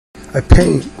I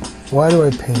paint. Why do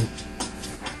I paint?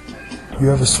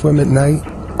 You ever swim at night,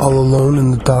 all alone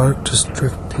in the dark, just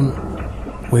drifting,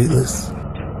 weightless?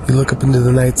 You look up into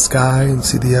the night sky and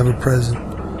see the ever-present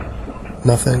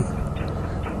nothing.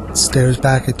 It stares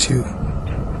back at you,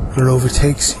 and it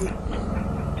overtakes you.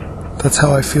 That's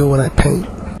how I feel when I paint.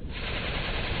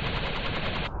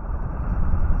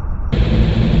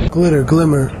 Glitter,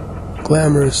 glimmer,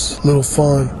 glamorous little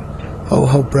fawn. Oh,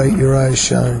 how bright your eyes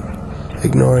shine,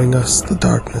 ignoring us, the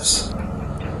darkness.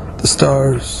 The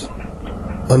stars,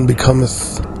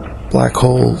 unbecometh, black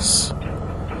holes.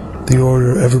 The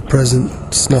order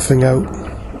ever-present, snuffing out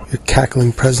your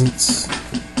cackling presence.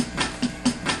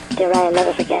 Dear Ryan,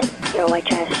 never forget, you're a white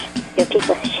trash. You're a piece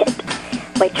of shit.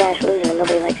 White trash loser and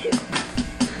nobody likes you.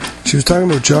 She was talking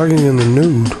about jogging in the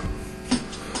nude.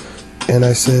 And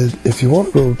I said, if you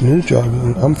want to go nude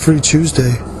jogging, I'm free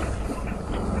Tuesday.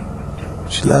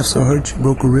 She laughed so hard she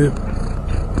broke a rib.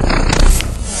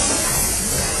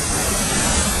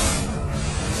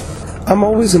 I'm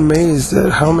always amazed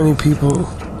at how many people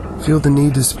feel the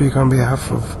need to speak on behalf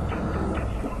of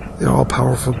the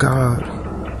all-powerful God.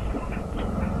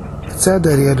 It's sad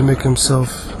that he had to make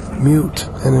himself mute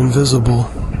and invisible.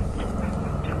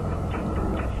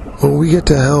 When we get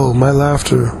to hell, my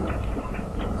laughter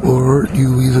will hurt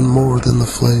you even more than the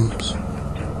flames.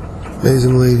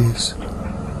 Amazing ladies.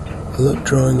 I love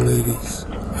drawing ladies.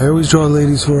 I always draw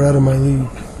ladies who are out of my league,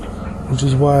 which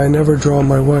is why I never draw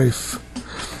my wife.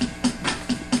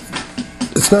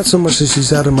 It's not so much that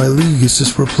she's out of my league, it's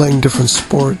just we're playing different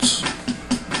sports.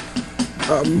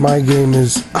 My game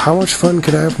is, how much fun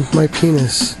could I have with my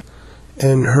penis?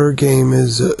 And her game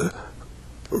is,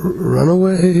 run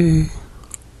away.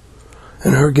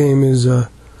 And her game is,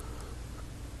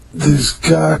 there's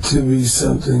got to be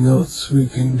something else we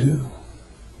can do.